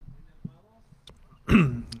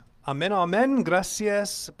Amén, amén.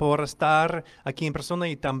 Gracias por estar aquí en persona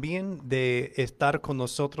y también de estar con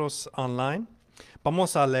nosotros online.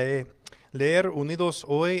 Vamos a leer unidos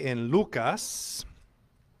hoy en Lucas,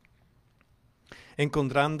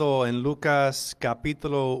 encontrando en Lucas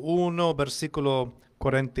capítulo 1, versículo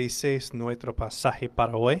 46, nuestro pasaje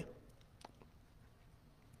para hoy.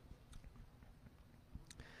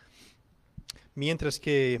 Mientras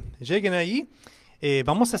que lleguen ahí,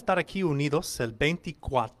 vamos a estar aquí unidos el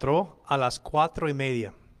 24 a las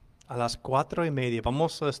 4:30. A las 4:30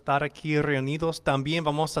 vamos a estar aquí reunidos. También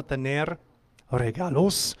vamos a tener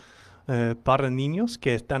regalos para niños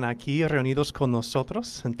que están aquí reunidos con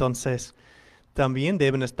nosotros. Entonces, también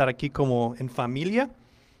deben estar aquí como en familia.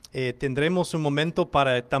 Tendremos un momento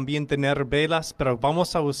para también tener velas, pero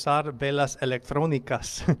vamos a usar velas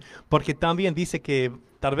electrónicas, porque también dice que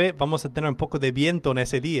tal vez vamos a tener un poco de viento en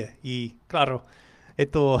ese día. Y claro,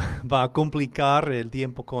 esto va a complicar el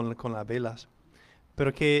tiempo con las velas.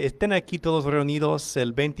 Pero que estén aquí todos reunidos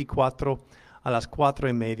el 24 a las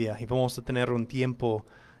 4:30 y vamos a tener un tiempo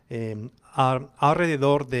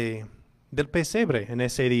alrededor del pesebre en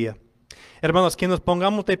ese día. Hermanos, que nos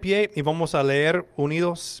pongamos de pie y vamos a leer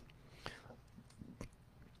unidos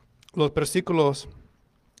los versículos,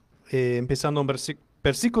 empezando en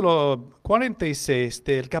versículo 46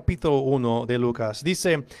 del capítulo 1 de Lucas.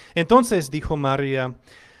 Dice, entonces dijo María,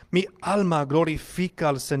 mi alma glorifica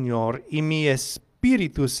al Señor y mi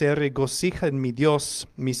espíritu se regocija en mi Dios,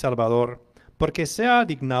 mi Salvador, porque se ha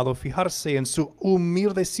dignado fijarse en su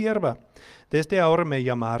humilde sierva. Desde ahora me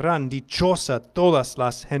llamarán dichosa todas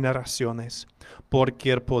las generaciones,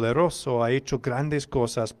 porque el poderoso ha hecho grandes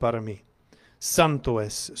cosas para mí. Santo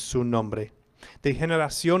es su nombre. De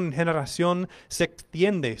generación en generación se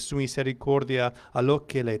extiende su misericordia a los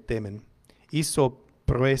que le temen. Hizo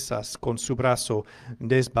proezas con su brazo,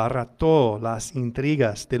 desbarató las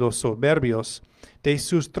intrigas de los soberbios, de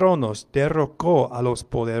sus tronos derrocó a los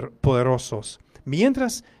poderosos,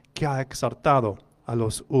 mientras que ha exaltado a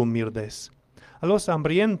los humildes. A los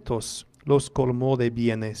hambrientos los colmó de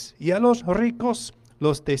bienes, y a los ricos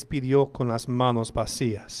los despidió con las manos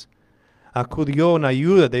vacías. Acudió en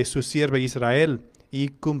ayuda de su siervo Israel, y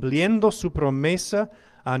cumpliendo su promesa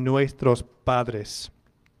a nuestros padres,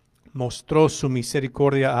 mostró su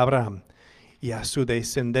misericordia a Abraham y a su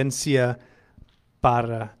descendencia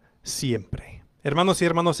para siempre. Hermanos y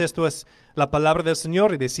hermanas, esto es la palabra del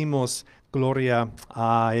Señor y decimos gloria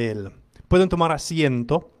a Él. Pueden tomar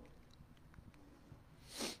asiento.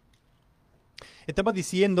 Estaba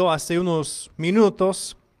diciendo hace unos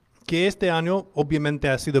minutos que este año obviamente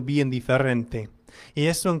ha sido bien diferente. Y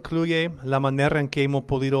eso incluye la manera en que hemos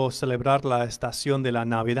podido celebrar la estación de la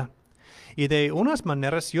Navidad. Y de unas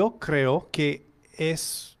maneras yo creo que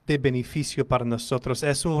es de beneficio para nosotros,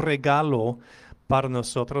 es un regalo para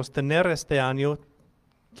nosotros tener este año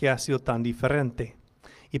que ha sido tan diferente.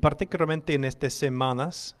 Y particularmente en estas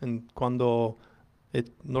semanas, cuando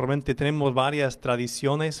normalmente tenemos varias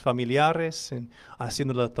tradiciones familiares,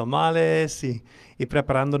 haciendo los tamales y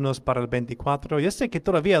preparándonos para el 24. Yo sé que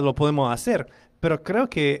todavía lo podemos hacer, pero creo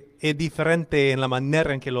que es diferente en la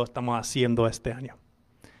manera en que lo estamos haciendo este año.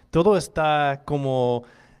 Todo está como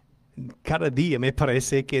cada día me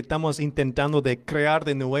parece que estamos intentando de crear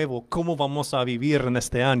de nuevo cómo vamos a vivir en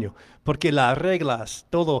este año, porque las reglas,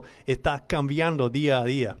 todo está cambiando día a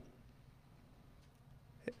día.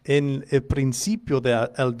 En el principio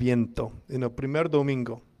del viento, en el primer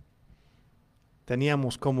domingo,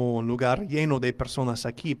 teníamos como un lugar lleno de personas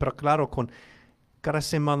aquí, pero claro, con cada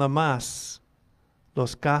semana más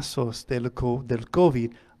los casos del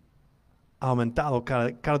COVID han aumentado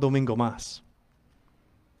cada domingo más.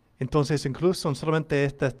 Entonces, incluso en solamente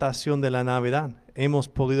esta estación de la Navidad, hemos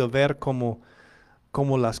podido ver cómo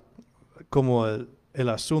el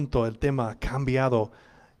asunto, el tema ha cambiado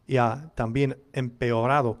y ha también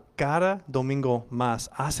empeorado cada domingo más,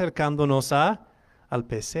 acercándonos al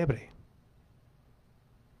pesebre.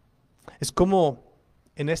 Es como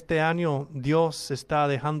en este año Dios está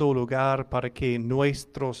dejando lugar para que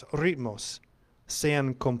nuestros ritmos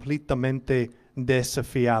sean completamente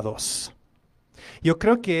desafiados. Yo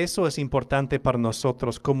creo que eso es importante para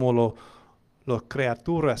nosotros como las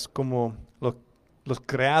criaturas, como los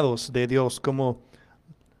creados de Dios, como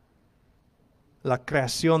la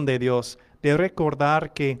creación de Dios, de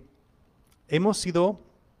recordar que hemos sido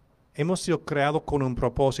creados con un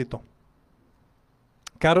propósito.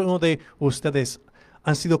 Cada uno de ustedes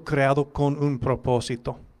han sido creados con un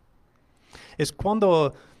propósito. Es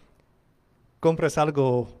cuando compras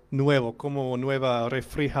algo nuevo, como nueva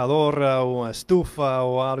refrigeradora o estufa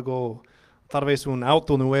o algo, tal vez un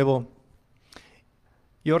auto nuevo.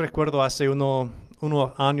 Yo recuerdo hace unos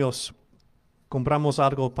unos años compramos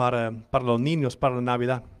algo para los niños para la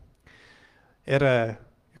Navidad.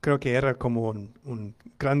 Creo que era como un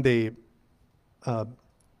grande ah,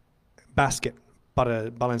 basket para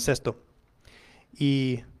el baloncesto.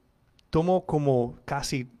 Y tomó como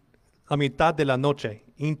casi la mitad de la noche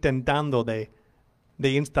intentando de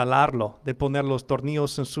instalarlo, de poner los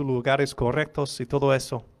tornillos en sus lugares correctos y todo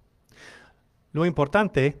eso. Lo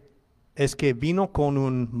importante es que vino con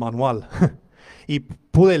un manual y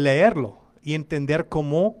pude leerlo y entender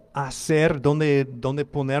cómo hacer, dónde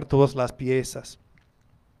poner todas las piezas.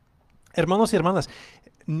 Hermanos y hermanas,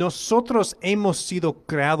 nosotros hemos sido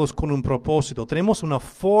creados con un propósito. Tenemos una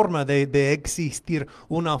forma de existir,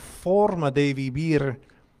 una forma de vivir.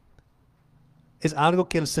 Es algo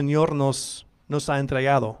que el Señor nos ha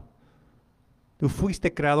entregado. Tú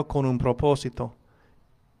fuiste creado con un propósito.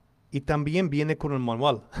 Y también viene con un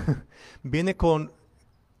manual. Viene con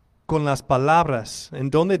las palabras, en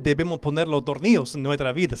donde debemos poner los tornillos en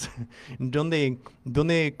nuestras vidas.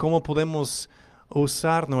 Cómo podemos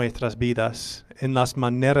usar nuestras vidas en las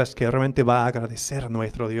maneras que realmente va a agradecer a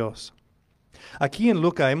nuestro Dios. Aquí en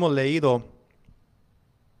Lucas hemos leído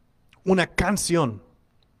una canción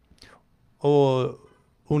o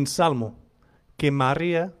un salmo que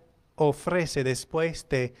María ofrece después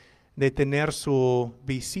de tener su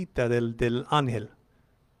visita del ángel.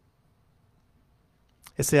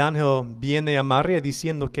 Ese ángel viene a María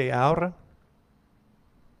diciendo que ahora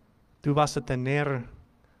tú vas a tener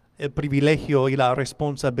el privilegio y la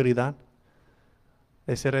responsabilidad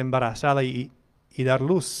de ser embarazada y dar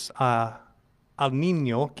luz al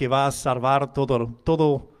niño que va a salvar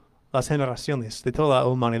todas las generaciones de toda la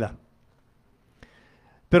humanidad.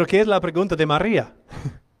 Pero ¿qué es la pregunta de María?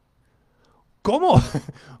 ¿Cómo?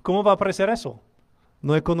 ¿Cómo va a aparecer eso?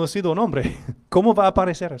 No he conocido un hombre. ¿Cómo va a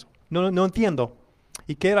aparecer eso? No entiendo.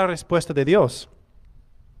 ¿Y qué es la respuesta de Dios?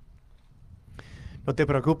 No te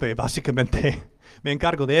preocupes, básicamente me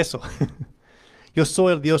encargo de eso. Yo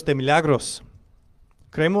soy el Dios de milagros.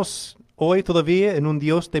 ¿Creemos hoy todavía en un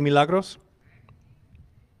Dios de milagros?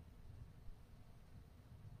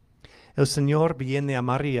 El Señor viene a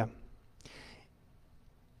María.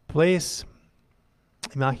 Puedes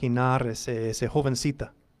imaginar ese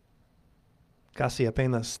jovencita, casi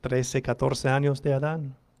apenas 13, 14 años de edad,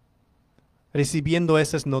 recibiendo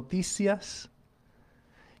esas noticias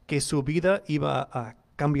que su vida iba a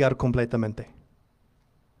cambiar completamente.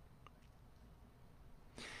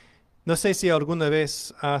 No sé si alguna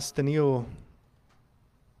vez has tenido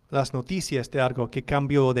las noticias de algo que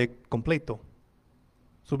cambió de completo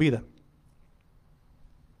su vida.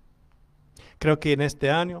 Creo que en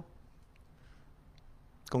este año,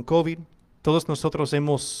 con COVID, todos nosotros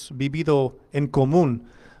hemos vivido en común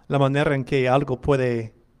la manera en que algo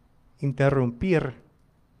puede interrumpir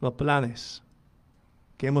los planes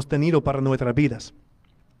que hemos tenido para nuestras vidas.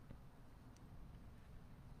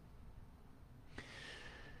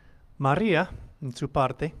 María, en su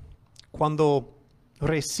parte, cuando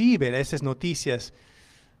recibe esas noticias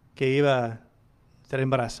que iba a ser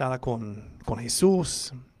embarazada con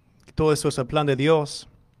Jesús, que todo eso es el plan de Dios,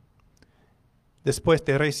 después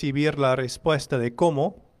de recibir la respuesta de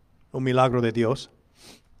cómo, un milagro de Dios,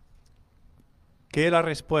 ¿qué es la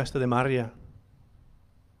respuesta de María?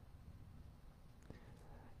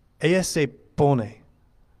 Ella se pone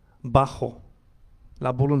bajo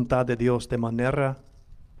la voluntad de Dios de manera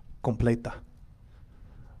completa.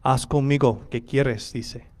 Haz conmigo que quieres,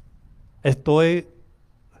 dice. Estoy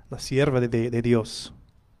la sierva de Dios.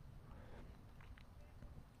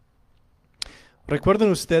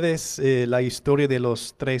 ¿Recuerdan ustedes la historia de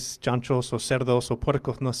los 3 chanchos o cerdos o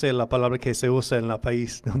puercos? No sé la palabra que se usa en el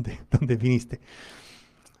país donde viniste.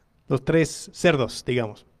 Los 3 cerdos,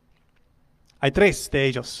 digamos. Hay 3 de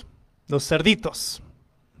ellos, los cerditos.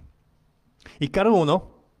 Y cada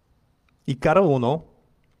uno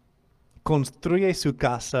construye su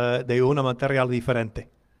casa de un material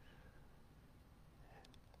diferente.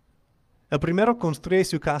 El primero construye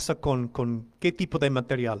su casa con ¿qué tipo de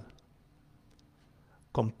material?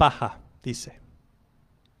 Con paja, dice.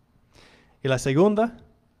 Y la segunda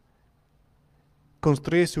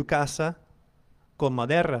construye su casa con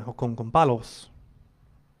madera o con palos.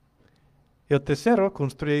 Y el tercero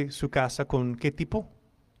construye su casa con ¿qué tipo?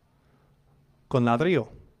 Con ladrillo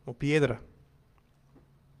o piedra.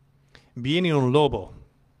 Viene un lobo,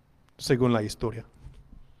 según la historia.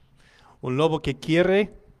 Un lobo que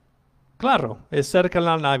quiere, claro, es cerca de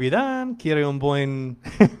la Navidad, quiere una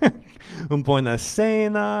buena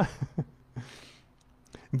cena.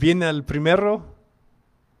 Viene el primero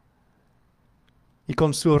y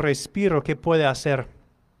con su respiro, ¿qué puede hacer?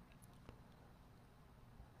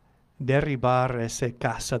 derribar esa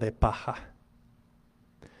casa de paja.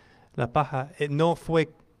 La paja no fue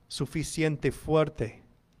suficiente fuerte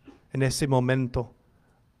en ese momento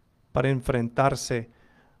para enfrentarse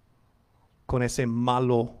con ese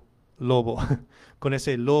malo lobo, con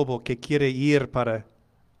ese lobo que quiere ir para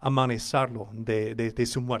amanecerlo de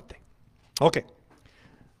su muerte. Ok,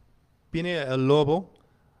 viene el lobo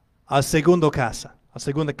a segunda casa,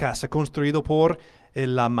 construido por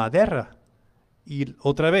la madera. Y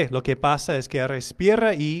otra vez, lo que pasa es que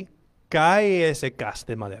respira y cae ese casa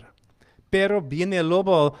de madera. Pero viene el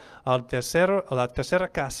lobo a la tercera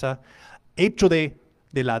casa, hecho de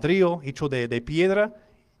ladrillo, hecho de piedra,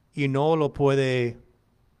 y no lo puede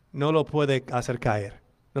hacer caer,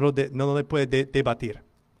 no le puede debatir.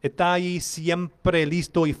 Está ahí siempre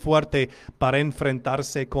listo y fuerte para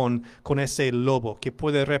enfrentarse con ese lobo que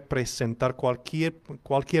puede representar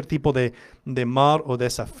cualquier tipo de mal o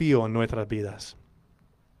desafío en nuestras vidas.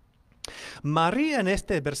 María en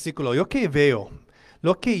este versículo, lo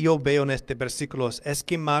que yo veo en este versículo es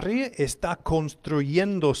que María está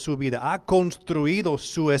construyendo su vida, ha construido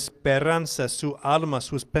su esperanza, su alma,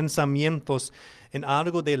 sus pensamientos en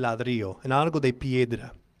algo de ladrillo, en algo de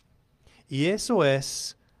piedra. Y eso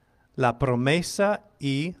es la promesa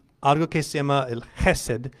y algo que se llama el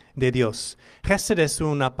Hesed de Dios. Hesed es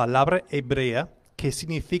una palabra hebrea que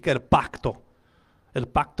significa el pacto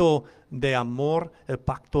de amor, el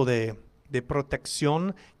pacto de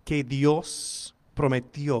protección que Dios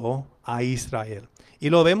prometió a Israel. Y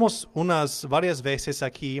lo vemos varias veces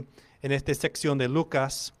aquí en esta sección de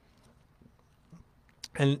Lucas,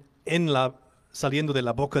 saliendo de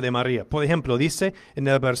la boca de María. Por ejemplo, dice en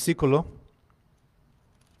el versículo,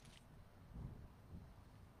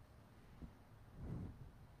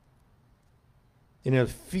 en el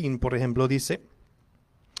fin, por ejemplo, dice,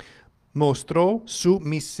 mostró su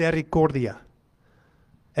misericordia.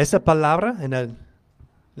 Esa palabra en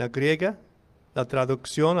la griega, la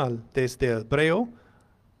traducción desde el hebreo,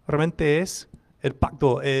 realmente es el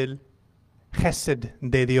pacto, el Hesed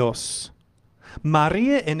de Dios.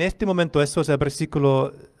 María en este momento, esto es el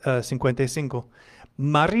versículo 55,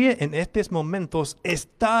 María en estos momentos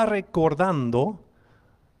está recordando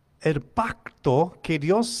el pacto que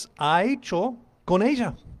Dios ha hecho con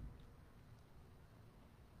ella.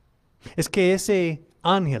 Es que ese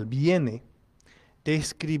ángel viene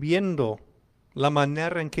describiendo la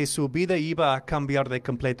manera en que su vida iba a cambiar de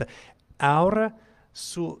completa. Ahora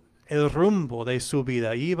el rumbo de su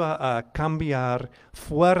vida iba a cambiar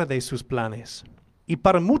fuera de sus planes. Y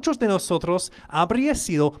para muchos de nosotros habría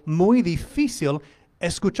sido muy difícil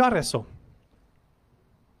escuchar eso.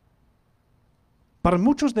 Para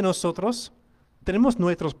muchos de nosotros tenemos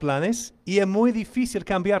nuestros planes y es muy difícil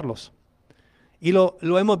cambiarlos. Y lo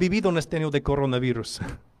hemos vivido en este año de coronavirus.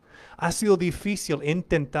 Ha sido difícil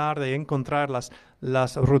intentar de encontrar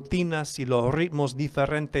las rutinas y los ritmos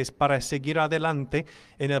diferentes para seguir adelante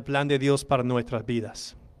en el plan de Dios para nuestras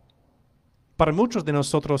vidas. Para muchos de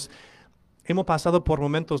nosotros hemos pasado por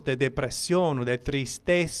momentos de depresión, o de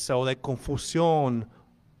tristeza o de confusión,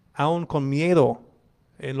 aún con miedo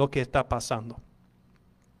en lo que está pasando.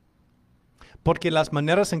 Porque las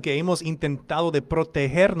maneras en que hemos intentado de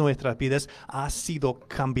proteger nuestras vidas ha sido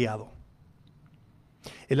cambiado.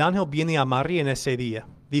 El ángel viene a María en ese día,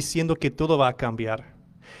 diciendo que todo va a cambiar.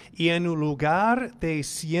 Y en lugar de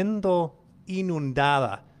siendo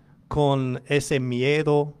inundada con ese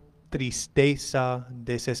miedo, tristeza,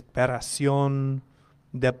 desesperación,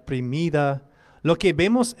 deprimida, lo que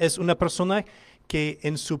vemos es una persona que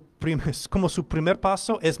como su primer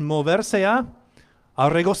paso es moverse a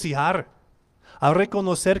regocijar, a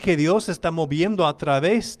reconocer que Dios está moviendo a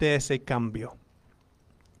través de ese cambio.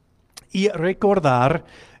 Y recordar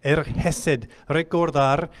el Hesed,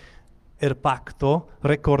 recordar el pacto,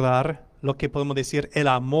 recordar lo que podemos decir, el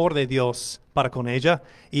amor de Dios para con ella.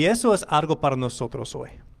 Y eso es algo para nosotros hoy.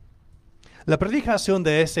 La predicación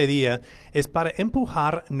de ese día es para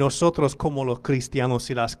empujar nosotros como los cristianos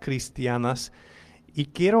y las cristianas. Y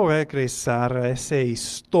quiero regresar a esa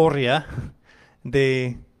historia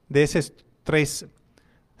de esos 3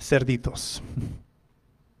 cerditos.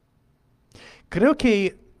 Creo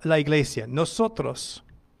que la iglesia, nosotros,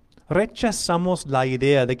 rechazamos la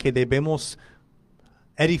idea de que debemos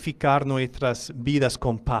edificar nuestras vidas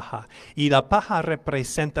con paja. Y la paja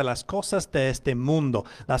representa las cosas de este mundo,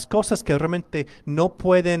 las cosas que realmente no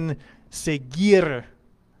pueden seguir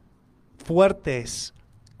fuertes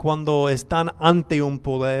cuando están ante un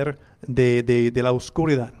poder de la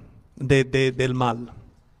oscuridad, del mal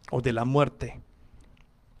o de la muerte.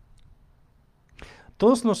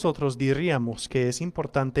 Todos nosotros diríamos que es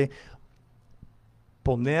importante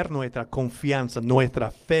poner nuestra confianza,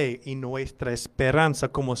 nuestra fe y nuestra esperanza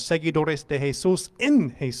como seguidores de Jesús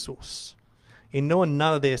en Jesús y no en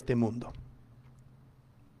nada de este mundo.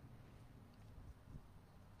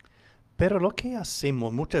 Pero lo que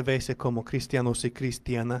hacemos muchas veces como cristianos y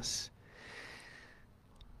cristianas,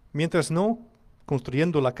 mientras no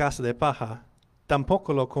construyendo la casa de paja,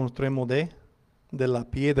 tampoco lo construimos de la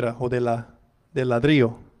piedra o del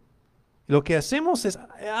ladrillo. Lo que hacemos es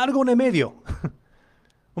algo en el medio,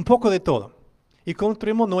 un poco de todo. Y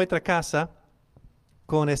construimos nuestra casa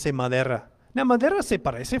con esa madera. La madera se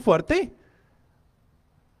parece fuerte.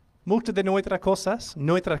 Muchas de nuestras cosas,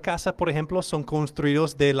 nuestras casas, por ejemplo, son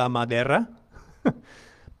construidas de la madera.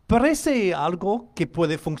 Parece algo que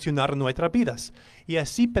puede funcionar en nuestras vidas. Y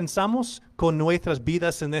así pensamos con nuestras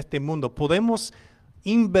vidas en este mundo. Podemos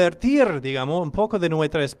invertir, digamos, un poco de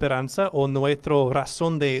nuestra esperanza o nuestra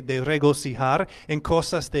razón de regocijar en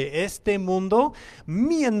cosas de este mundo,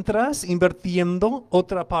 mientras invirtiendo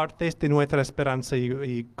otra parte de nuestra esperanza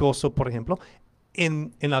y gozo, por ejemplo,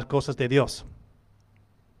 en las cosas de Dios.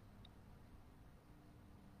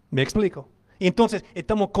 ¿Me explico? Y entonces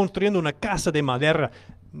estamos construyendo una casa de madera,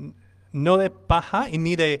 no de paja y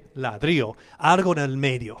ni de ladrillo, algo en el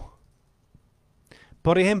medio.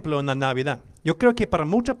 Por ejemplo, en la Navidad. Yo creo que para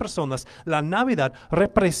muchas personas la Navidad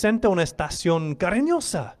representa una estación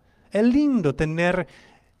cariñosa. Es lindo tener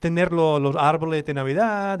los árboles de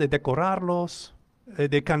Navidad, de decorarlos,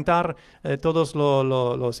 de cantar todos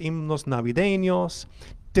los himnos navideños,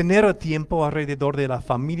 tener tiempo alrededor de la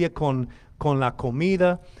familia con la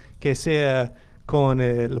comida, que sea con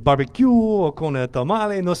el barbecue o con el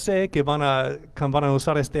tamale, no sé, que van a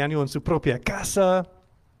usar este año en su propia casa.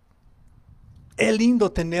 Es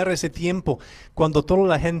lindo tener ese tiempo cuando toda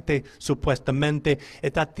la gente supuestamente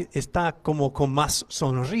está como con más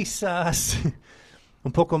sonrisas,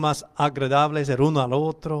 un poco más agradables el uno al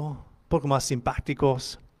otro, un poco más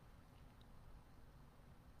simpáticos.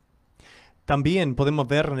 También podemos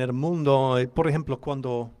ver en el mundo, por ejemplo,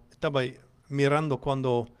 cuando estaba mirando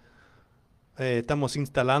cuando estamos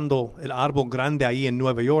instalando el árbol grande ahí en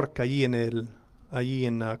Nueva York, allí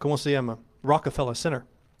en ¿cómo se llama? Rockefeller Center.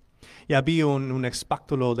 Y había un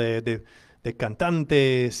espectáculo de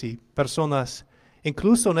cantantes y personas,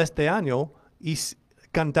 incluso en este año, y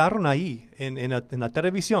cantaron ahí en la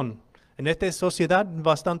televisión. En esta sociedad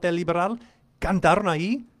bastante liberal, cantaron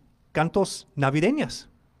ahí cantos navideños,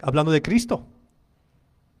 hablando de Cristo.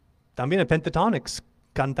 También en Pentatonix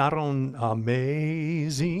cantaron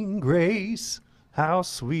Amazing Grace, how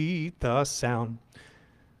sweet the sound.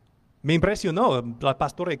 Me impresionó, la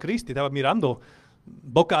pastora de Cristo estaba mirando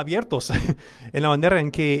boca abiertos en la manera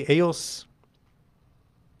en que ellos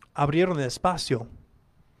abrieron el espacio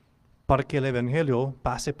para que el evangelio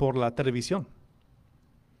pase por la televisión.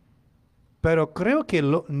 Pero creo que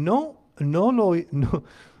no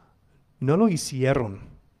lo hicieron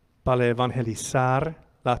para evangelizar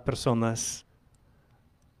las personas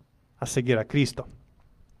a seguir a Cristo.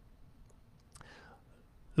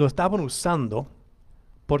 Lo estaban usando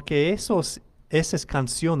porque esas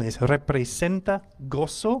canciones representan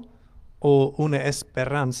gozo o una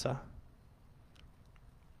esperanza.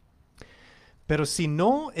 Pero si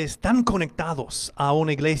no están conectados a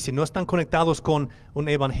una iglesia, no están conectados con un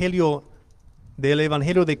evangelio, del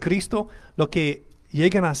evangelio de Cristo, lo que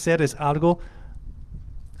llegan a hacer es algo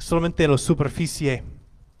solamente de la superficie,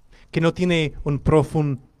 que no tiene una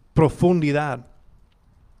profundidad.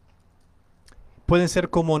 Pueden ser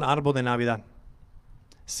como un árbol de Navidad.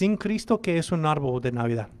 Sin Cristo, ¿qué es un árbol de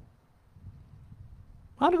Navidad?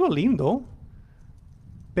 Algo lindo,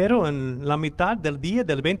 pero en la mitad del día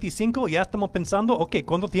del 25 ya estamos pensando, ok,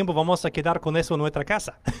 ¿cuánto tiempo vamos a quedar con eso en nuestra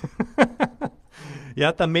casa? Ya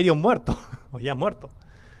está medio muerto, o ya muerto.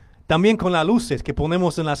 También con las luces que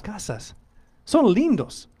ponemos en las casas. Son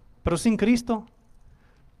lindos, pero sin Cristo,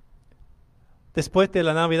 después de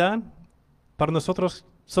la Navidad, para nosotros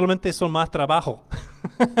solamente son más trabajo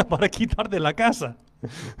para quitar de la casa.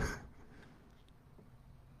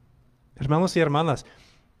 Hermanos y hermanas,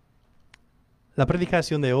 la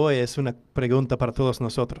predicación de hoy es una pregunta para todos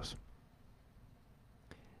nosotros.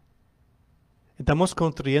 ¿Estamos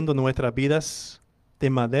construyendo nuestras vidas de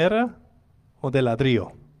madera o de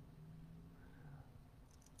ladrillo?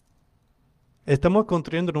 ¿Estamos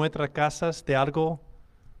construyendo nuestras casas de algo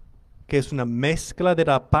que es una mezcla de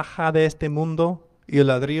la paja de este mundo y el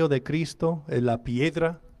ladrillo de Cristo, la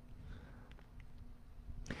piedra?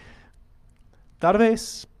 Tal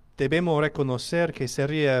vez debemos reconocer que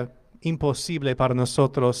sería imposible para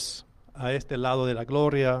nosotros a este lado de la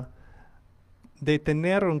gloria de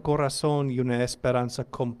tener un corazón y una esperanza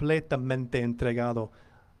completamente entregado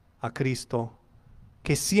a Cristo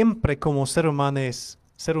que siempre como ser humanos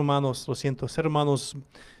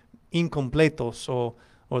incompletos o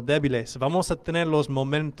débiles, vamos a tener los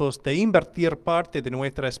momentos de invertir parte de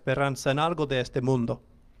nuestra esperanza en algo de este mundo.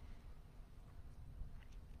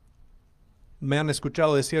 Me han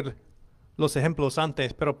escuchado decir los ejemplos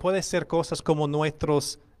antes, pero puede ser cosas como nuestro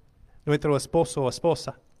esposo o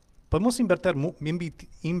esposa. Podemos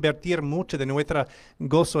invertir mucho de nuestra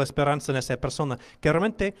gozo o esperanza en esa persona, que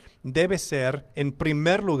realmente debe ser, en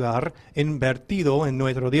primer lugar, invertido en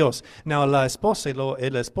nuestro Dios. Now, la esposa y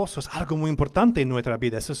el esposo es algo muy importante en nuestra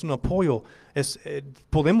vida. Eso es un apoyo.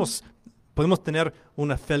 Podemos tener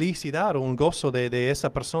una felicidad o un gozo de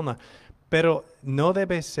esa persona, pero no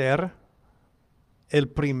debe ser el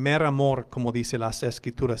primer amor, como dice las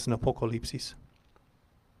Escrituras en Apocalipsis.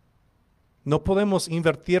 No podemos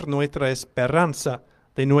invertir nuestra esperanza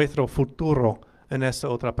de nuestro futuro en esa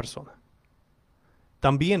otra persona.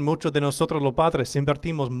 También muchos de nosotros los padres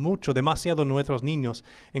invertimos demasiado en nuestros niños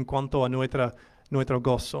en cuanto a nuestro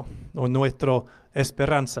gozo o nuestra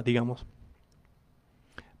esperanza, digamos.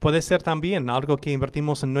 Puede ser también algo que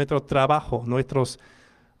invertimos en nuestro trabajo, nuestros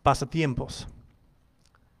pasatiempos.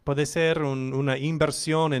 Puede ser una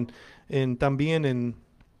inversión también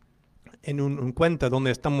en un cuenta donde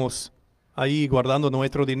estamos ahí guardando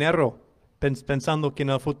nuestro dinero, pensando que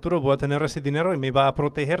en el futuro voy a tener ese dinero y me va a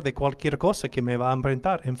proteger de cualquier cosa que me va a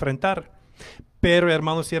enfrentar. Pero,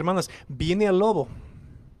 hermanos y hermanas, viene el lobo.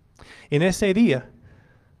 En ese día,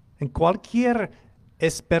 en cualquier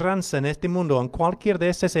esperanza en este mundo, en cualquier de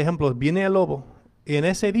esos ejemplos, viene el lobo. Y en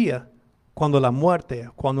ese día, cuando la muerte,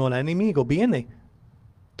 cuando el enemigo viene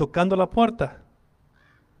tocando la puerta,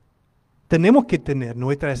 tenemos que tener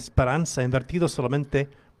nuestra esperanza invertida solamente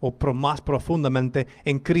o más profundamente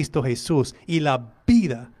en Cristo Jesús y la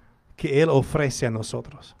vida que Él ofrece a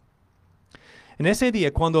nosotros. En ese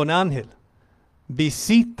día, cuando un ángel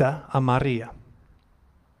visita a María,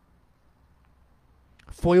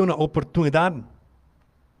 fue una oportunidad.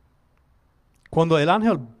 Cuando el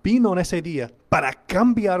ángel vino en ese día para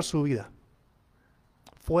cambiar su vida,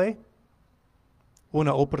 fue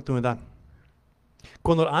una oportunidad.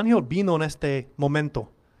 Cuando el ángel vino en este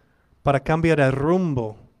momento para cambiar el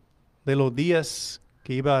rumbo de los días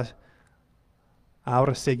que iba a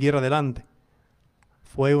ahora seguir adelante,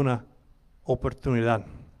 fue una oportunidad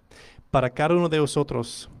para cada uno de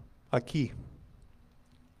nosotros aquí,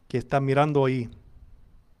 que está mirando ahí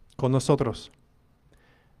con nosotros,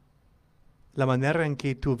 la manera en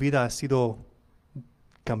que tu vida ha sido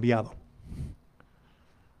cambiado,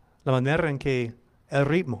 la manera en que el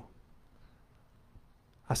ritmo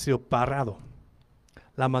ha sido parado,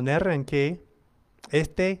 la manera en que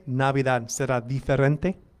esta Navidad será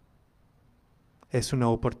diferente, es una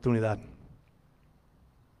oportunidad.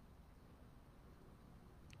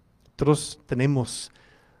 Nosotros tenemos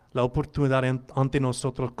la oportunidad ante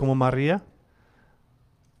nosotros como María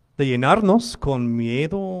de llenarnos con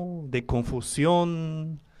miedo, de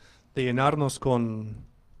confusión, de llenarnos con,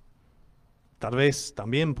 tal vez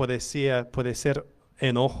también puede ser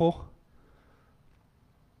enojo.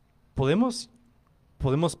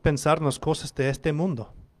 Podemos pensarnos cosas de este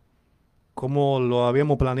mundo, como lo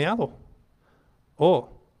habíamos planeado, o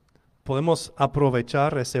podemos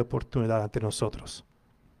aprovechar esa oportunidad ante nosotros.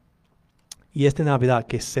 Y esta Navidad,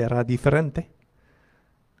 que será diferente,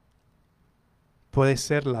 puede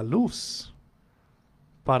ser la luz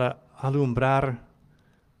para alumbrar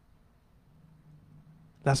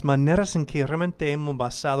las maneras en que realmente hemos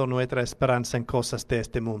basado nuestra esperanza en cosas de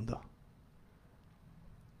este mundo.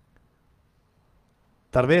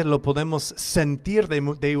 Tal vez lo podemos sentir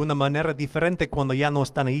de una manera diferente cuando ya no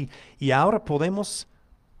están ahí. Y ahora podemos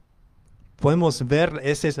ver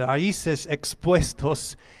esos raíces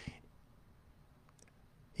expuestos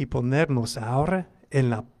y ponernos ahora en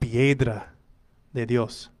la piedra de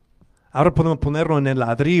Dios. Ahora podemos ponerlo en el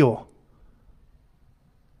ladrillo.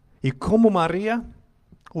 Y como María,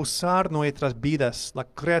 usar nuestras vidas, la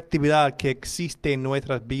creatividad que existe en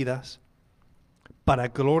nuestras vidas, para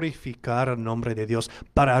glorificar el nombre de Dios,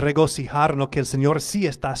 para regocijar en lo que el Señor sí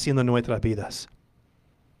está haciendo en nuestras vidas.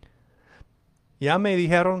 Ya me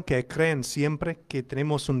dijeron que creen siempre que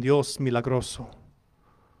tenemos un Dios milagroso.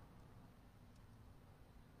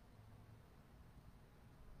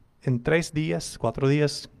 En 3 días, 4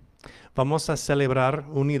 días, vamos a celebrar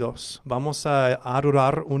unidos, vamos a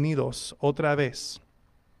adorar unidos otra vez.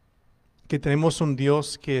 Que tenemos un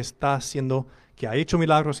Dios que ha hecho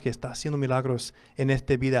milagros, que está haciendo milagros en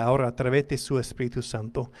esta vida ahora a través de su Espíritu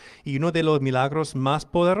Santo. Y uno de los milagros más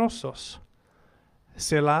poderosos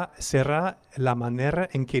será la manera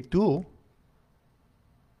en que tú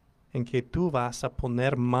en que tú vas a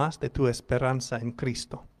poner más de tu esperanza en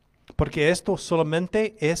Cristo. Porque esto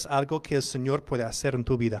solamente es algo que el Señor puede hacer en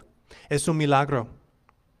tu vida. Es un milagro.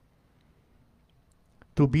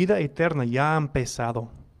 Tu vida eterna ya ha empezado.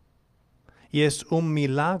 Y es un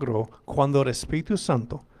milagro cuando el Espíritu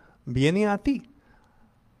Santo viene a ti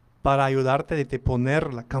para ayudarte a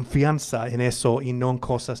poner la confianza en eso y no en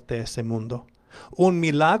cosas de ese mundo. Un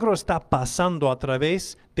milagro está pasando a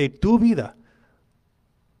través de tu vida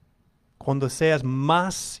cuando seas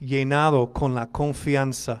más llenado con la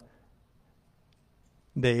confianza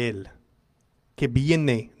de Él, que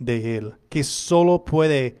viene de Él, que solo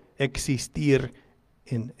puede existir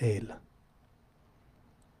en Él.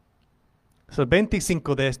 Es el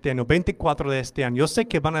 25 de este año, 24 de este año. Yo sé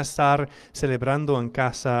que van a estar celebrando en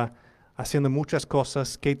casa, haciendo muchas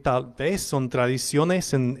cosas que tal vez son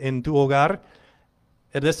tradiciones en tu hogar.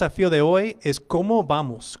 El desafío de hoy es cómo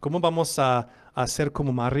vamos a hacer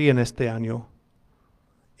como María en este año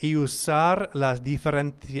y usar las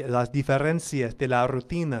diferencias de las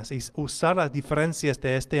rutinas, y usar las diferencias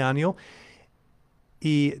de este año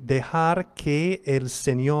y dejar que el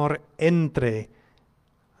Señor entre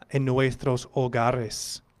en nuestros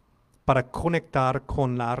hogares para conectar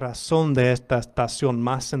con la razón de esta estación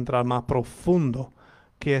más central, más profundo,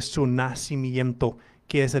 que es su nacimiento,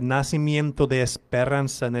 que es el nacimiento de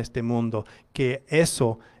esperanza en este mundo, que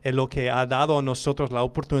eso es lo que ha dado a nosotros la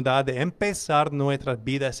oportunidad de empezar nuestras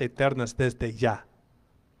vidas eternas desde ya.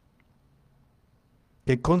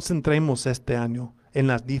 Que concentremos este año en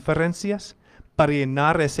las diferencias para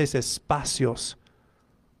llenar esos espacios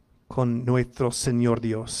con nuestro Señor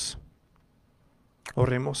Dios.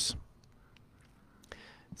 Oremos.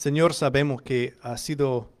 Señor, sabemos que ha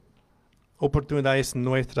sido oportunidades en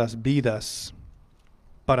nuestras vidas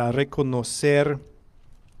para reconocer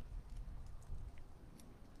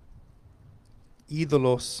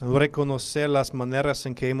ídolos, reconocer las maneras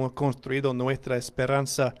en que hemos construido nuestra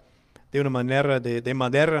esperanza de una manera de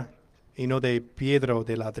madera y no de piedra o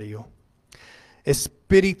de ladrillo.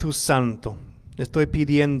 Espíritu Santo, estoy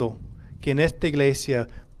pidiendo que en esta iglesia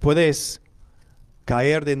puedes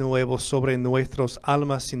caer de nuevo sobre nuestras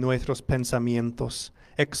almas y nuestros pensamientos,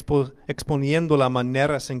 exponiendo las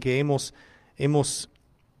maneras en que hemos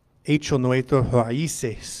hecho nuestras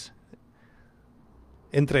raíces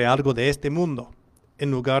entre algo de este mundo,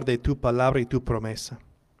 en lugar de tu palabra y tu promesa.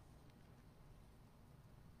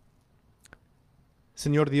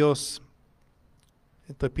 Señor Dios,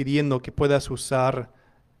 estoy pidiendo que puedas usar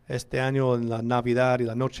este año en la Navidad y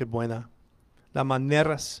la Nochebuena, las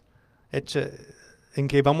maneras en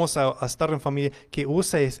que vamos a estar en familia, que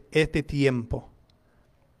uses este tiempo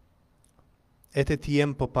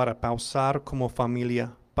para pausar como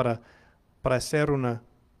familia, para hacer una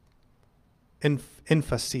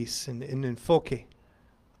énfasis, en enfoque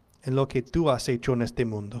en lo que tú has hecho en este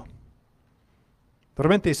mundo.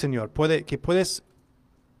 Realmente, Señor, que puedes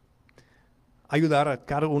ayudar a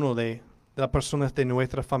cada uno de las personas de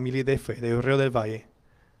nuestra familia de fe, de Río del Valle,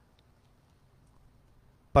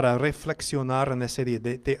 para reflexionar en ese día,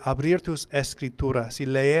 de abrir tus escrituras y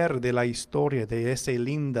leer de la historia, de esa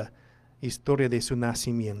linda historia de su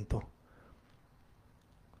nacimiento.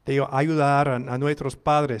 De ayudar a nuestros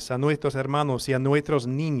padres, a nuestros hermanos y a nuestros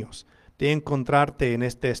niños de encontrarte en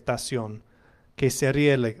esta estación, que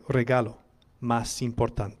sería el regalo más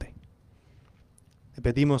importante. Le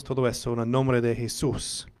pedimos todo eso en el nombre de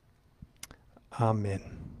Jesús. Amén.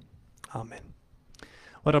 Amén.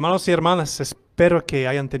 Bueno, hermanos y hermanas, espero que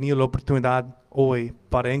hayan tenido la oportunidad hoy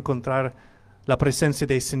para encontrar la presencia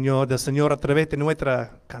del Señor a través de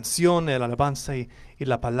nuestra canción, la alabanza y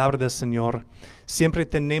la palabra del Señor. Siempre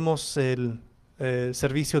tenemos el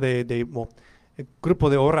servicio el grupo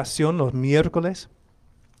de oración los miércoles.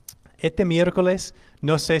 Este miércoles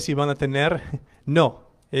no sé si van a tener, no,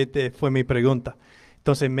 esta fue mi pregunta.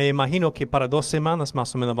 Entonces me imagino que para 2 semanas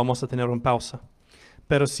más o menos vamos a tener una pausa.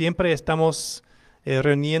 Pero siempre estamos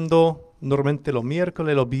reuniendo normalmente los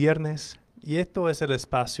miércoles, los viernes, y esto es el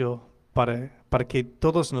espacio para que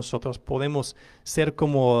todos nosotros podemos ser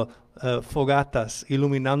como fogatas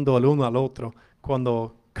iluminando el uno al otro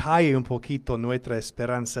cuando cae un poquito nuestra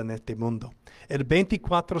esperanza en este mundo. El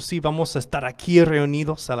 24 sí vamos a estar aquí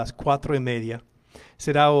reunidos a las 4:30.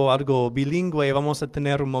 Será algo bilingüe y vamos a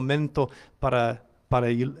tener un momento para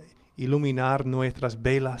iluminar nuestras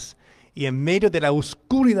velas. Y en medio de la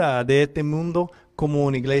oscuridad de este mundo, como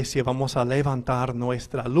una iglesia, vamos a levantar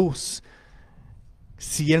nuestra luz,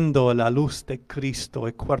 siendo la luz de Cristo,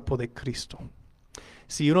 el cuerpo de Cristo.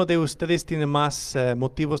 Si uno de ustedes tiene más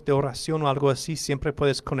motivos de oración o algo así, siempre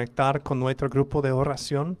puedes conectar con nuestro grupo de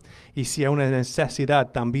oración. Y si hay una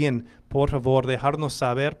necesidad también, por favor, dejarnos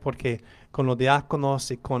saber, porque con los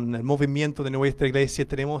diáconos y con el movimiento de nuestra iglesia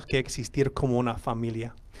tenemos que existir como una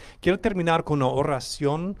familia. Quiero terminar con una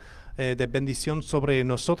oración de bendición sobre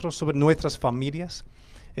nosotros, sobre nuestras familias.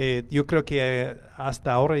 Yo creo que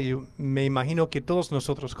hasta ahora yo me imagino que todos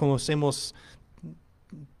nosotros conocemos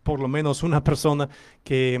por lo menos una persona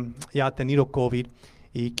que ya ha tenido COVID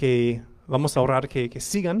y que vamos a orar que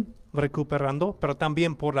sigan recuperando, pero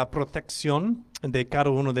también por la protección de cada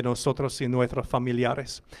uno de nosotros y nuestros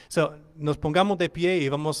familiares. Nos pongamos de pie y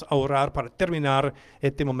vamos a orar para terminar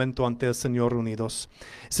este momento ante el Señor unidos.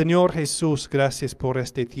 Señor Jesús, gracias por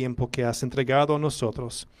este tiempo que has entregado a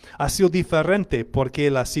nosotros. Ha sido diferente porque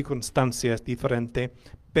la circunstancia es diferente,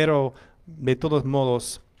 pero de todos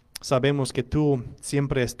modos sabemos que tú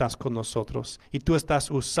siempre estás con nosotros y tú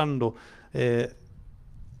estás usando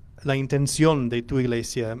la intención de tu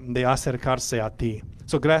iglesia de acercarse a ti.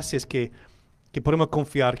 Gracias que podemos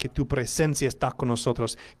confiar que tu presencia está con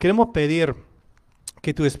nosotros. Queremos pedir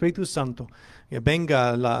que tu Espíritu Santo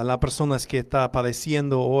venga a la persona que está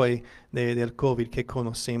padeciendo hoy del COVID que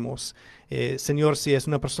conocemos. Señor, si es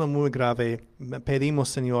una persona muy grave, pedimos,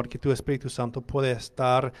 Señor, que tu Espíritu Santo pueda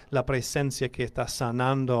estar la presencia que está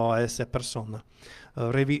sanando a esa persona,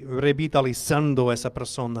 revitalizando a esa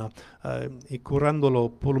persona y curando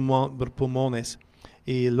los pulmones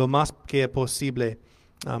y lo más que es posible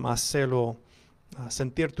hacerlo.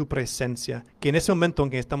 Sentir tu presencia, que en ese momento en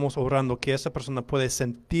que estamos orando, que esa persona puede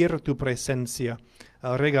sentir tu presencia,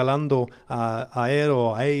 regalando a él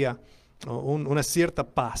o a ella una cierta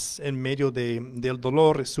paz en medio del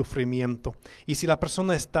dolor y sufrimiento. Y si la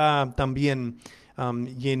persona está también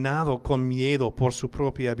llenado con miedo por su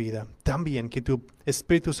propia vida, también que tu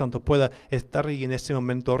Espíritu Santo pueda estar ahí en este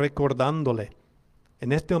momento recordándole,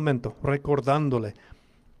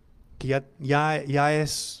 que ya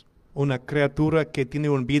es una criatura que tiene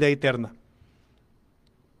una vida eterna.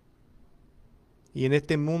 Y en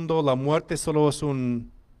este mundo la muerte solo es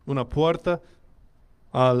una puerta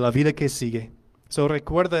a la vida que sigue.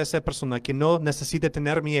 Recuerda a esa persona que no necesita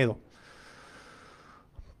tener miedo.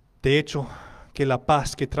 De hecho, que la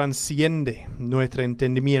paz que transciende nuestro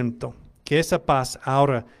entendimiento, que esa paz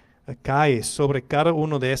ahora cae sobre cada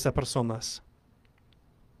una de esas personas.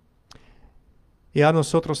 Y a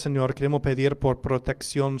nosotros, Señor, queremos pedir por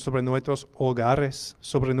protección sobre nuestros hogares,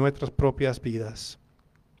 sobre nuestras propias vidas.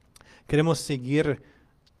 Queremos seguir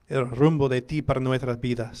el rumbo de ti para nuestras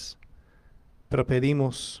vidas. Pero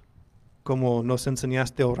pedimos, como nos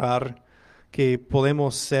enseñaste a orar, que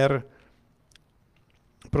podemos ser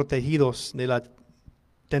protegidos de la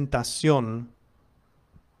tentación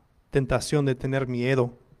de tener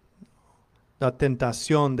miedo, la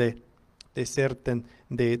tentación de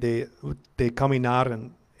caminar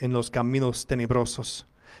en los caminos tenebrosos.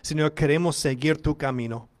 Señor, queremos seguir tu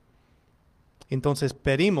camino. Entonces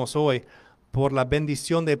pedimos hoy por la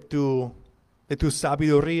bendición de tu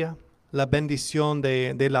sabiduría, la bendición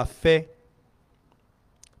de la fe.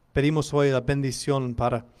 Pedimos hoy la bendición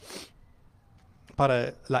para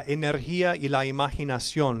la energía y la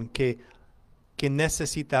imaginación que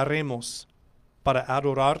necesitaremos para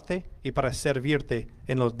adorarte y para servirte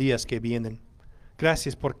en los días que vienen.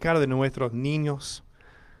 Gracias por cada uno de nuestros niños.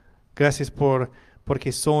 Gracias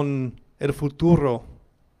porque son el futuro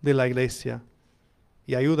de la iglesia.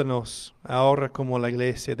 Y ayúdanos ahora como la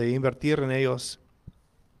iglesia de invertir en ellos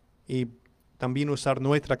y también usar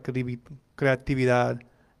nuestra creatividad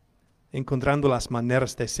encontrando las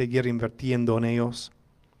maneras de seguir invirtiendo en ellos.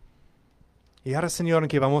 Y ahora, Señor,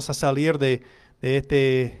 que vamos a salir de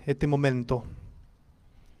este momento.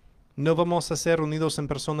 No vamos a ser unidos en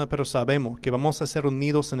persona, pero sabemos que vamos a ser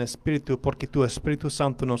unidos en espíritu porque tu Espíritu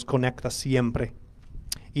Santo nos conecta siempre.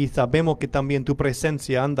 Y sabemos que también tu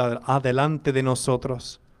presencia anda adelante de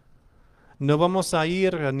nosotros. No vamos a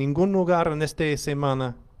ir a ningún lugar en esta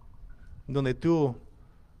semana donde tú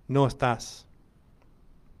no estás.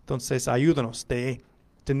 Entonces ayúdanos de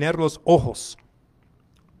tener los ojos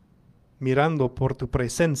mirando por tu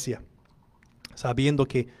presencia, sabiendo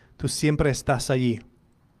que tú siempre estás allí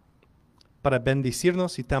para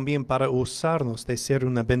bendecirnos y también para usarnos de ser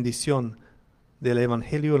una bendición del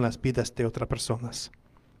Evangelio en las vidas de otras personas.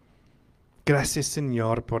 Gracias,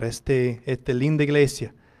 Señor, por esta linda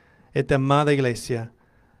iglesia, esta amada iglesia,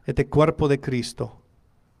 este cuerpo de Cristo.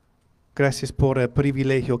 Gracias por el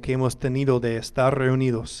privilegio que hemos tenido de estar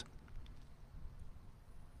reunidos.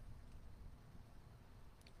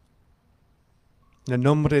 En el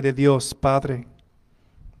nombre de Dios, Padre,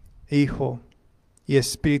 Hijo y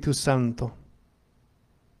Espíritu Santo.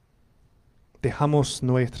 dejamos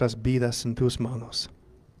nuestras vidas en tus manos.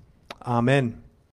 Amén.